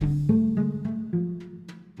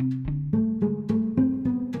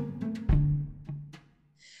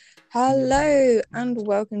Hello and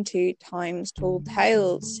welcome to Times Tall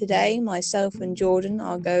Tales. Today, myself and Jordan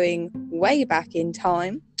are going way back in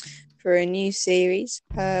time for a new series.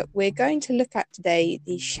 We're going to look at today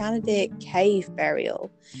the Shanadir Cave Burial.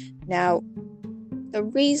 Now, the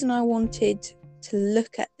reason I wanted to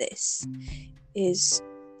look at this is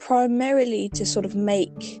primarily to sort of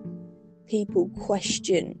make people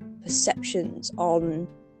question perceptions on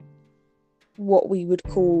what we would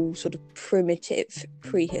call sort of primitive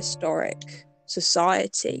prehistoric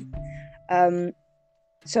society.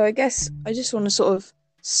 So I guess I just want to sort of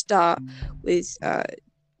start with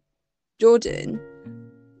Jordan.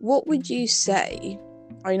 What would you say?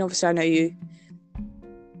 I mean, obviously I know you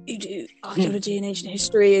do archaeology and ancient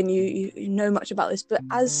history and you know much about this, but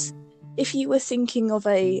as if you were thinking of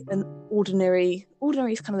an ordinary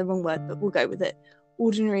is kind of the wrong word, but we'll go with it,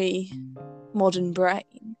 ordinary modern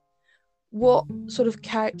brain, what sort of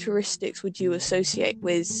characteristics would you associate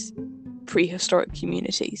with prehistoric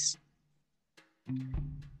communities?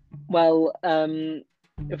 Well,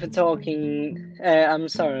 if we're talking, I'm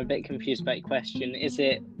sorry, I'm a bit confused about your question. Is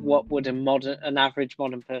it what would an average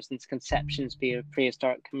modern person's conceptions be of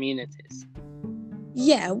prehistoric communities?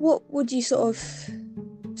 Yeah, what would you sort of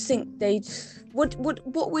think what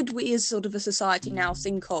would we as sort of a society now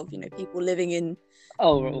think of? You know, people living in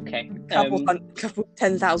okay, couple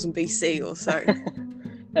 10,000 BC or so.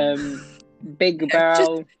 Big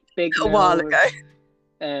barrel, big a while ago.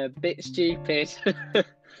 Bit stupid.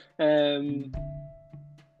 You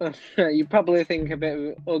probably think a bit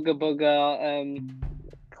of Ugga Bugga,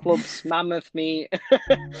 Club's mammoth meat.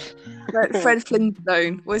 Fred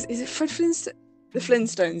Flintstone. Is it Fred Flintstone? The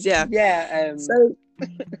Flintstones, yeah. Yeah. So,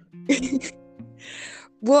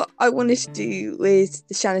 what I wanted to do with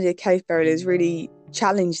the Shanadir Cave Burial is really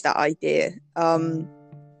challenge that idea.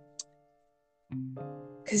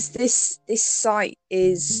 Because this site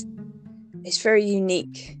is very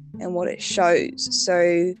unique in what it shows.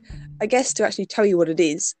 So I guess to actually tell you what it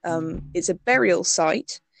is, it's a burial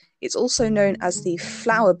site. It's also known as the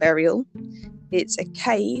Flower Burial. It's a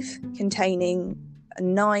cave containing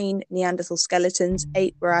 9 Neanderthal skeletons,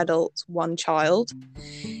 8 were adults, 1 child.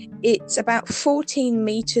 It's about 14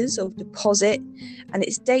 meters of deposit, and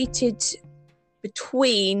it's dated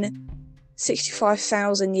between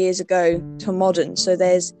 65,000 years ago to modern. So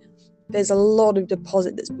there's a lot of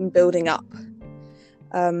deposit that's been building up.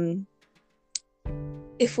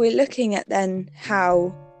 If we're looking at then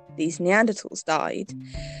how these Neanderthals died,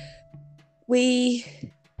 we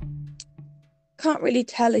can't really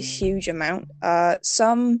tell a huge amount.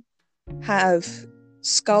 Some have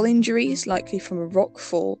skull injuries, likely from a rock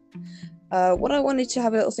fall. What I wanted to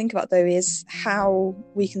have a little think about, though, is how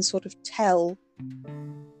we can sort of tell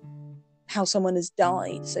how someone has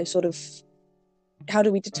died. So sort of, how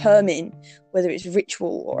do we determine whether it's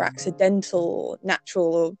ritual or accidental or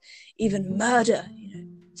natural or even murder? You know,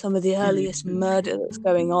 some of the earliest murder that's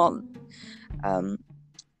going on.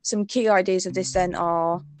 Some key ideas of this then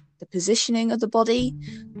are the positioning of the body,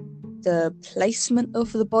 the placement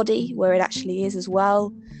of the body, where it actually is as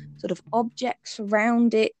well, sort of objects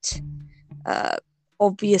around it,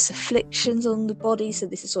 obvious afflictions on the body. So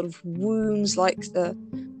this is sort of wounds like the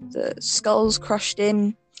skulls crushed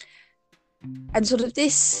in. And sort of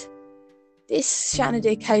this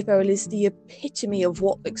Shanadir Cave Burial is the epitome of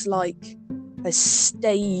what looks like a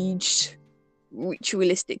staged,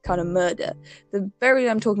 ritualistic kind of murder. The burial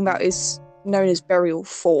I'm talking about is known as Burial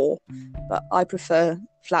 4, but I prefer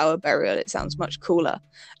Flower Burial. It sounds much cooler.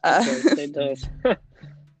 It does.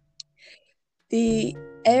 The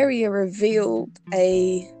area revealed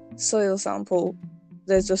a soil sample.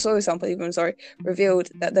 There's a soil sample revealed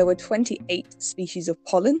that there were 28 species of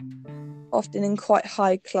pollen, often in quite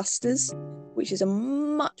high clusters, which is a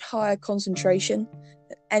much higher concentration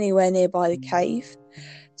than anywhere nearby the cave.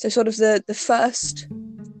 So sort of the first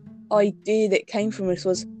idea that came from this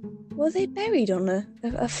was, were they buried on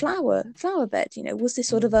a flower bed? You know, was this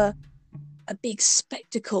sort of a big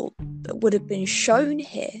spectacle that would have been shown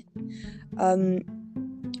here?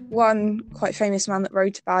 One quite famous man that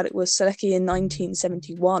wrote about it was Selecki in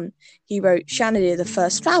 1971. He wrote Shanadir, the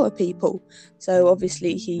first flower people. So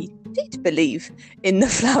obviously he did believe in the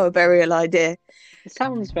flower burial idea. It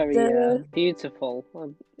sounds very beautiful.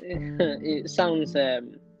 It sounds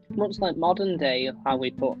much like modern day, how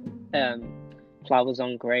we put flowers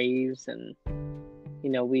on graves, and you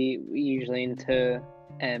know, we usually inter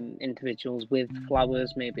individuals with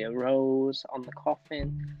flowers, maybe a rose on the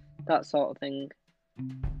coffin, that sort of thing.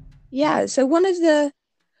 Yeah, so one of the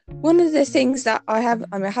things that I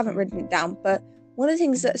haven't written it down, but one of the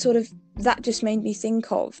things that just made me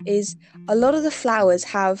think of is a lot of the flowers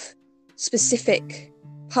have specific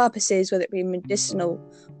purposes, whether it be medicinal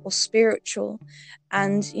or spiritual.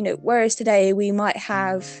 And, whereas today we might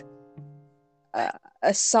have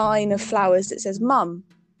a sign of flowers that says mum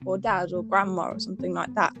or dad or grandma or something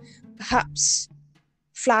like that, perhaps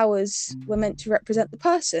flowers were meant to represent the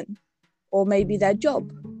person, or maybe their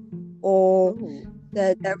job, or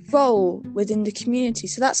their role within the community.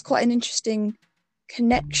 So that's quite an interesting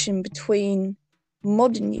connection between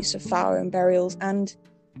modern use of flower and burials and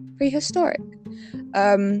prehistoric.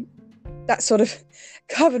 That sort of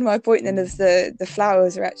covered my point then of the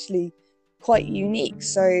flowers are actually quite unique.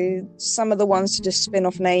 So some of the ones to just spin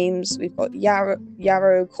off names, we've got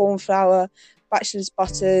yarrow, cornflower, bachelor's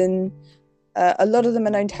button. A lot of them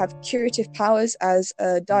are known to have curative powers as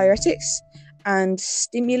diuretics and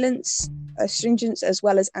stimulants, astringents, as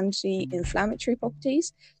well as anti-inflammatory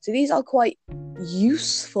properties. So these are quite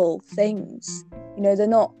useful things. They're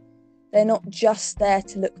not just there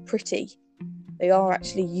to look pretty. They are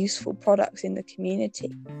actually useful products in the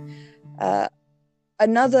community.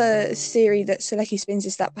 Another theory that Selecki spins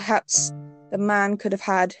is that perhaps the man could have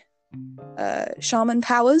had shaman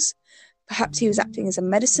powers. Perhaps he was acting as a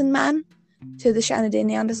medicine man to the Shanidin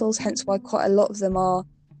Neanderthals, hence why quite a lot of them are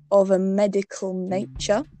of a medical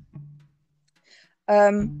nature.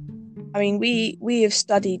 We have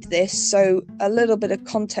studied this, so a little bit of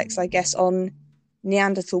context, I guess, on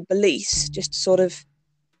Neanderthal beliefs, just to sort of,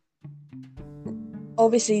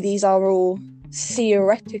 obviously these are all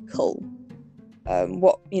theoretical,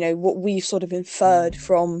 what we've sort of inferred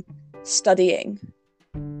from studying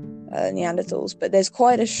Neanderthals, but there's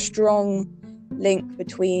quite a strong link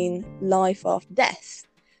between life after death,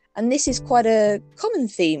 and this is quite a common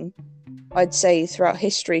theme, I'd say, throughout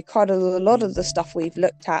history. Quite a lot of the stuff we've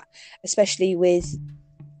looked at, especially with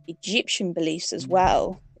Egyptian beliefs as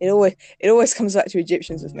well. It always comes back to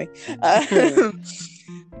Egyptians with me. The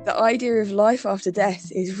idea of life after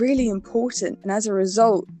death is really important, and as a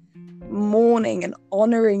result, mourning and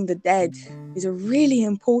honouring the dead is a really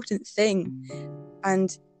important thing.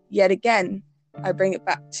 And yet again, I bring it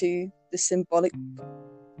back to the symbolic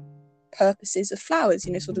purposes of flowers,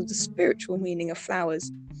 sort of the spiritual meaning of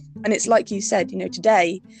flowers. And it's like you said,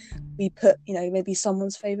 today we put, maybe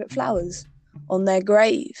someone's favourite flowers on their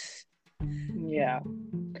grave. Yeah.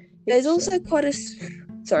 There's also quite a...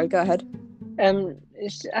 Sorry, go ahead. I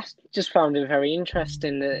just found it very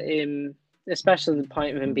interesting that, especially the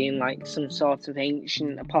point of him being like some sort of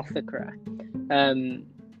ancient apothecary.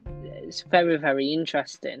 It's very, very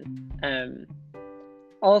interesting.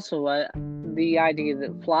 Also, the idea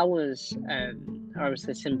that flowers are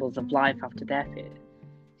obviously symbols of life after death is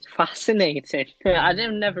fascinating. I've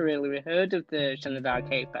never really heard of the Shanidar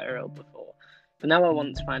Cave burial before, but now I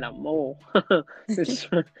want to find out more. It's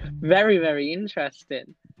very, very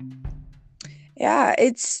interesting. Yeah,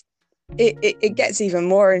 it gets even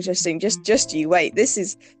more interesting. Just you wait. This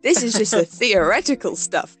is just the theoretical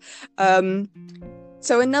stuff.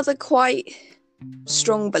 So another quite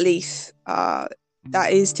strong belief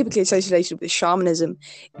that is typically associated with shamanism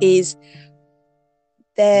is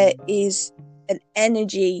there is an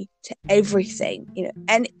energy to everything,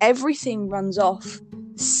 and everything runs off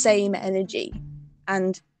the same energy.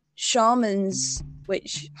 And shamans,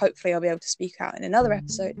 which hopefully I'll be able to speak out in another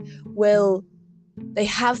episode, they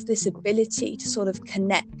have this ability to sort of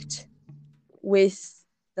connect with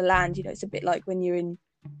the land. It's a bit like when you're in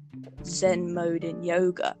Zen mode in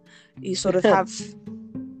yoga. You sort of have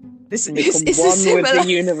this. It's one similar, with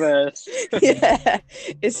the universe. Yeah,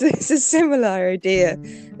 it's a similar idea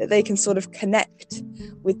that they can sort of connect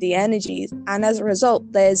with the energies, and as a result,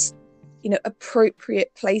 there's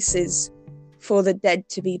appropriate places for the dead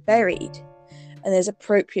to be buried, and there's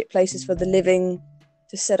appropriate places for the living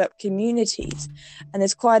to set up communities. And I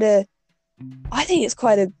think it's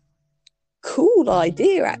quite a cool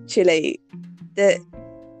idea, actually, that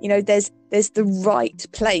there's the right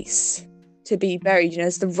place to be buried.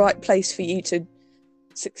 It's the right place for you to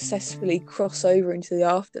successfully cross over into the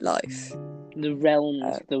afterlife. The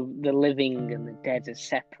realms, the living and the dead are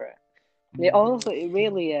separate. It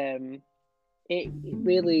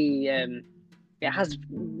has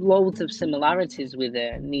loads of similarities with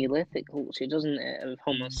Neolithic culture, doesn't it? Of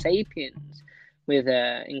Homo sapiens, with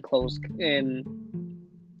enclosed,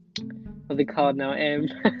 what are they called now?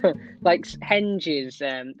 Like henges,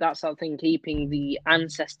 that sort of thing, keeping the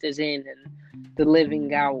ancestors in and the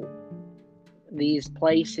living out. These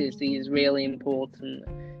places, these really important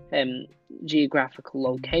geographical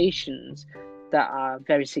locations that are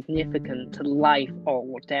very significant to life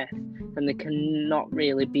or death, and they cannot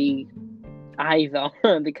really be either.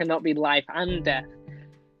 They cannot be life and death.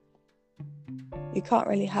 You can't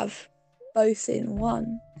really have both in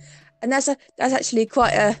one. and that's actually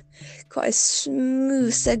quite a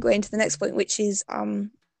smooth segue into the next point, which is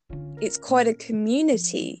it's quite a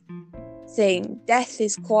community thing. Death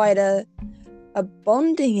is quite a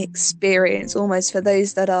bonding experience almost for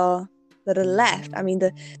those that are left. I mean,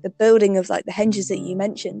 the building of like the henges that you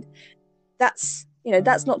mentioned, that's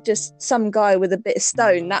not just some guy with a bit of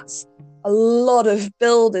stone. That's a lot of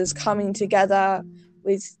builders coming together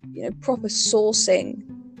with proper sourcing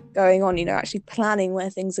going on, actually planning where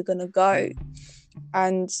things are going to go.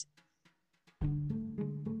 And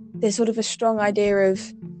there's sort of a strong idea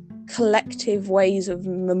of collective ways of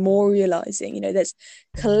memorializing. There's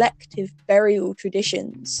collective burial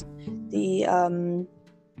traditions. The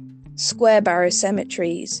square barrow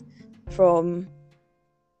cemeteries from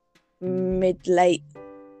mid-late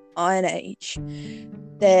Iron Age,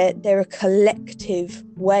 they're a collective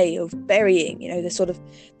way of burying.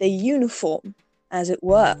 They're uniform, as it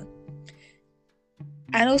were.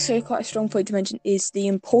 And also quite a strong point to mention is the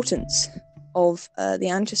importance of the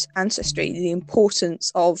ancestry, the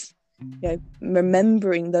importance of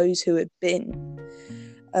remembering those who had been.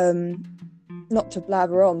 Not to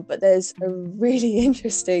blabber on, but there's a really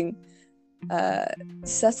interesting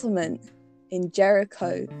settlement in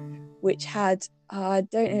Jericho which had, I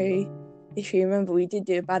don't know if you remember, we did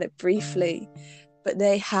do about it briefly, but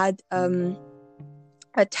they had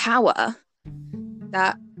a tower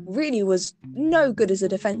that really was no good as a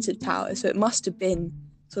defensive tower, so it must have been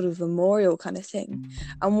sort of a memorial kind of thing.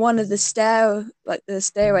 And one of the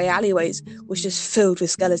stairway alleyways was just filled with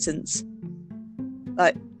skeletons,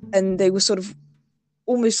 and they were sort of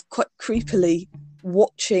almost quite creepily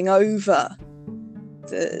watching over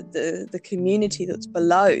the community that's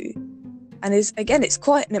below. And it's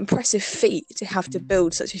quite an impressive feat to have to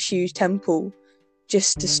build such a huge temple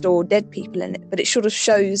just to store dead people in it. But it sort of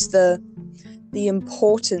shows the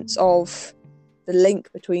importance of the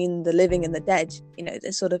link between the living and the dead.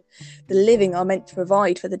 The living are meant to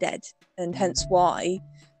provide for the dead, and hence why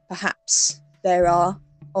perhaps there are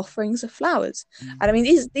offerings of flowers. And I mean,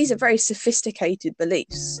 these are very sophisticated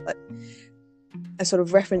beliefs. Like, I sort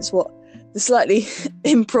of reference what the slightly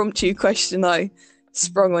impromptu question I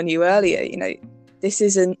sprung on you earlier. This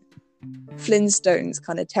isn't Flintstones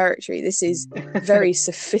kind of territory. This is very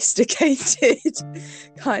sophisticated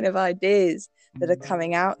kind of ideas that are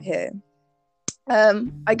coming out here.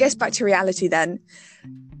 I guess back to reality then.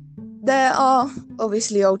 There are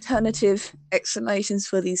obviously alternative explanations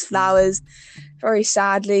for these flowers. Very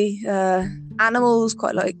sadly, animals,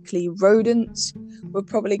 quite likely rodents, were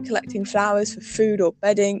probably collecting flowers for food or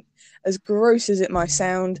bedding. As gross as it might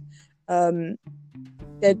sound,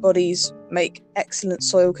 dead bodies make excellent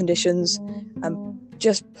soil conditions and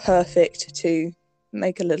just perfect to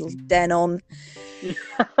make a little den on.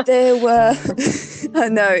 There were I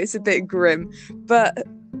know it's a bit grim, but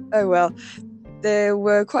oh well. There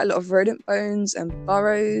were quite a lot of rodent bones and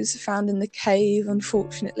burrows found in the cave,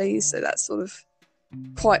 unfortunately, so that's sort of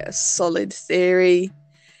quite a solid theory.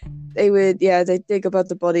 They dig above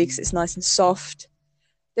the body because it's nice and soft.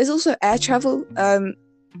 There's also air travel.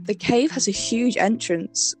 The cave has a huge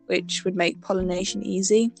entrance, which would make pollination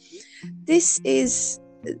easy. This is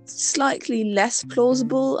slightly less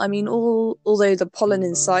plausible. I mean, although the pollen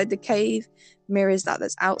inside the cave mirrors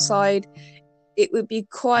that's outside, it would be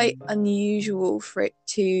quite unusual for it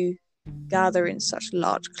to gather in such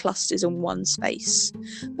large clusters in one space.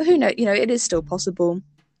 But who knows? It is still possible.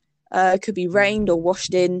 It could be rained or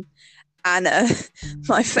washed in. And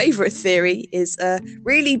my favourite theory is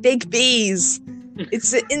really big bees.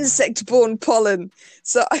 It's an insect-borne pollen.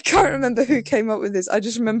 So I can't remember who came up with this. I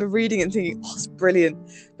just remember reading it and thinking, oh, it's brilliant.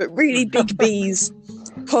 But really big bees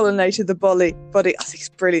pollinated the body. I think it's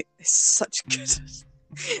brilliant. It's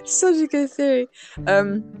such a good theory.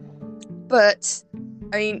 But,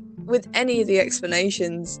 I mean, with any of the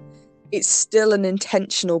explanations, it's still an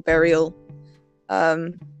intentional burial.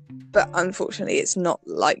 But unfortunately, it's not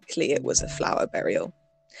likely it was a flower burial.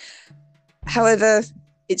 However,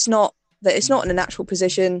 it's not in a natural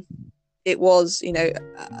position. It was,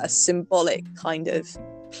 a symbolic kind of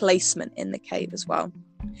placement in the cave as well.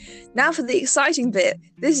 Now for the exciting bit.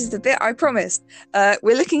 This is the bit I promised.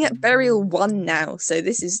 We're looking at burial 1 now. So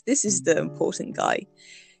this is the important guy.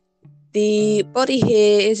 The body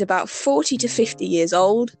here is about 40 to 50 years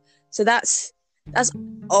old. So that's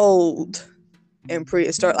old in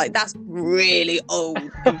prehistoric. Like, that's really old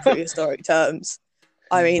in prehistoric terms.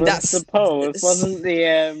 I mean, I suppose wasn't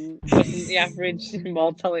the average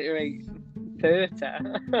mortality rate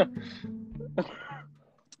 30?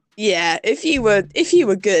 Yeah, if you were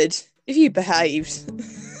good, if you behaved.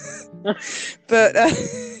 But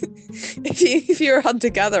if you're a hunter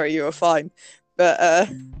gatherer, you were fine. But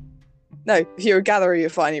No, if you're a gatherer, you're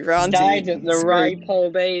fine. If you're auntie, died at the ripe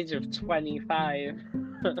old age of 25.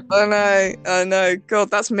 I know.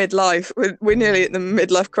 God, that's midlife. We're nearly at the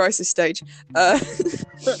midlife crisis stage.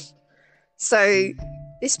 So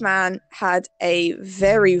this man had a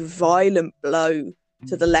very violent blow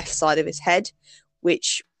to the left side of his head,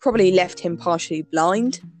 which probably left him partially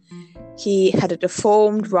blind. He had a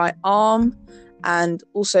deformed right arm and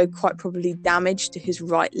also quite probably damage to his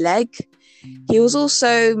right leg. He was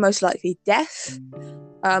also most likely deaf,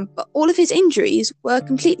 but all of his injuries were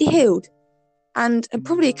completely healed and had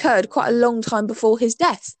probably occurred quite a long time before his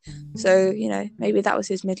death. So, maybe that was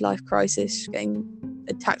his midlife crisis, getting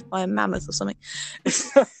attacked by a mammoth or something.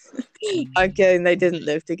 Again, they didn't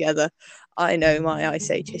live together. I know my Ice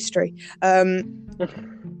Age history.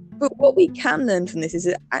 But what we can learn from this is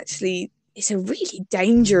that actually it's a really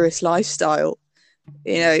dangerous lifestyle.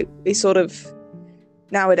 We sort of,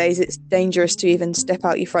 nowadays it's dangerous to even step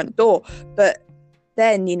out your front door. But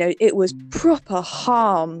then, it was proper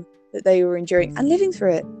harm that they were enduring and living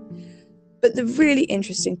through it. But the really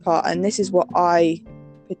interesting part, and this is what I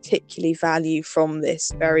particularly value from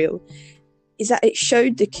this burial, is that it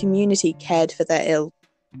showed the community cared for their ill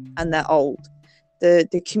and their old.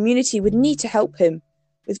 The community would need to help him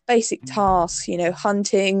with basic tasks,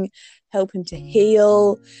 hunting, help him to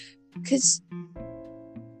heal, because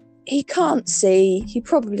he can't see, he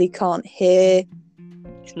probably can't hear.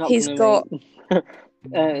 It's not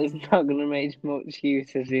going to make much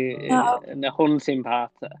use of the hunting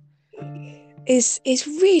parter. It's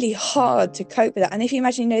really hard to cope with that. And if you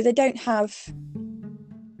imagine, they don't have,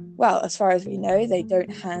 well, as far as we know, they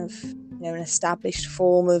don't have, an established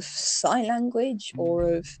form of sign language or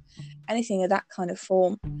of anything of that kind of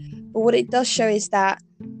form. But what it does show is that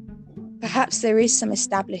perhaps there is some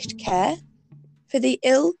established care for the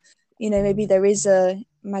ill. Maybe there is a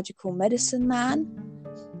magical medicine man,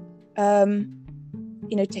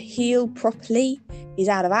 to heal properly. He's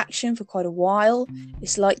out of action for quite a while.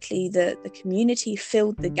 It's likely that the community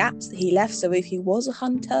filled the gaps that he left. So if he was a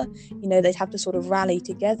hunter, they'd have to sort of rally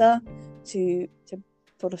together to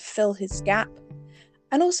sort of fill his gap.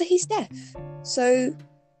 And also he's deaf. So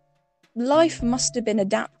life must have been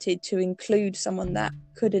adapted to include someone that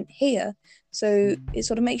couldn't hear. So it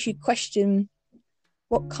sort of makes you question,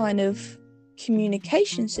 what kind of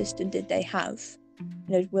communication system did they have?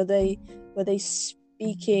 Were they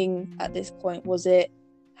speaking at this point? Was it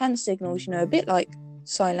hand signals, a bit like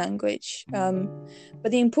sign language?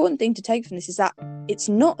 But the important thing to take from this is that it's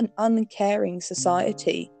not an uncaring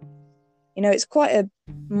society. It's quite a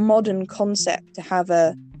modern concept to have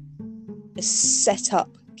a set up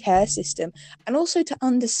care system, and also to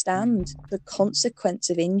understand the consequence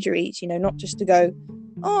of injuries, not just to go,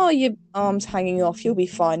 oh, your arm's hanging off, you'll be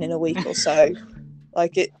fine in a week or so.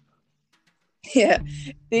 Like it, yeah,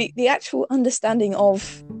 the actual understanding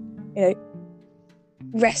of,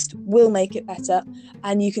 rest will make it better,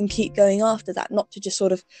 and you can keep going after that, not to just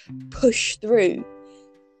sort of push through.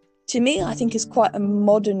 To me, I think is quite a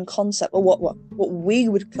modern concept, or what we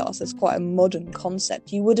would class as quite a modern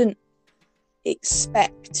concept. You wouldn't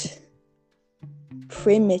expect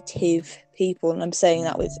primitive people, and I'm saying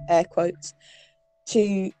that with air quotes,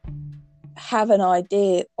 to have an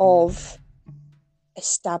idea of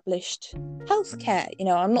established healthcare.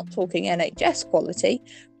 I'm not talking NHS quality,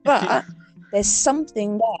 but there's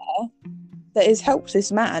something there that has helped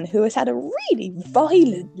this man who has had a really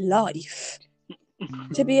violent life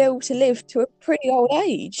to be able to live to a pretty old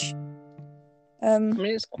age.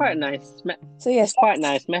 It's quite a nice. Quite a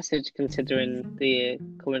nice message considering the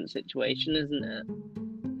current situation, isn't it?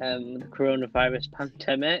 The coronavirus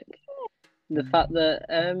pandemic, the fact that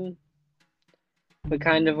we're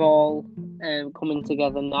kind of all coming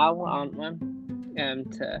together now, aren't we?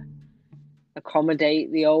 To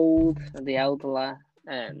accommodate the old and the elderly,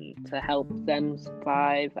 to help them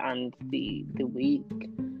survive, and the weak.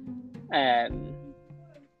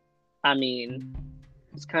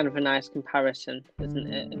 It's kind of a nice comparison, isn't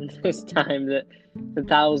it? In this time that for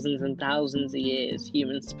thousands and thousands of years,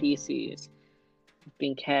 human species have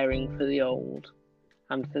been caring for the old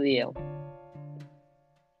and for the ill.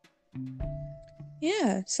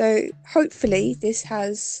 Yeah, so hopefully this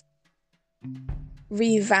has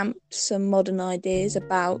revamped some modern ideas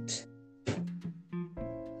about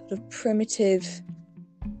sort of primitive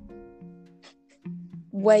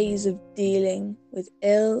ways of dealing with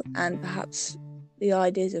ill, and perhaps the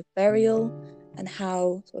ideas of burial, and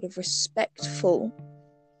how sort of respectful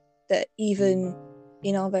that even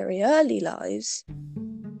in our very early lives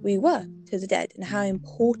we were to the dead, and how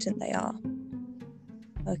important they are.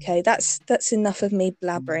 Okay, that's enough of me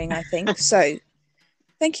blabbering, I think. So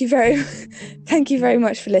thank you very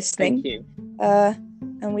much for listening. Thank you.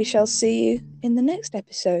 And we shall see you in the next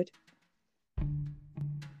episode.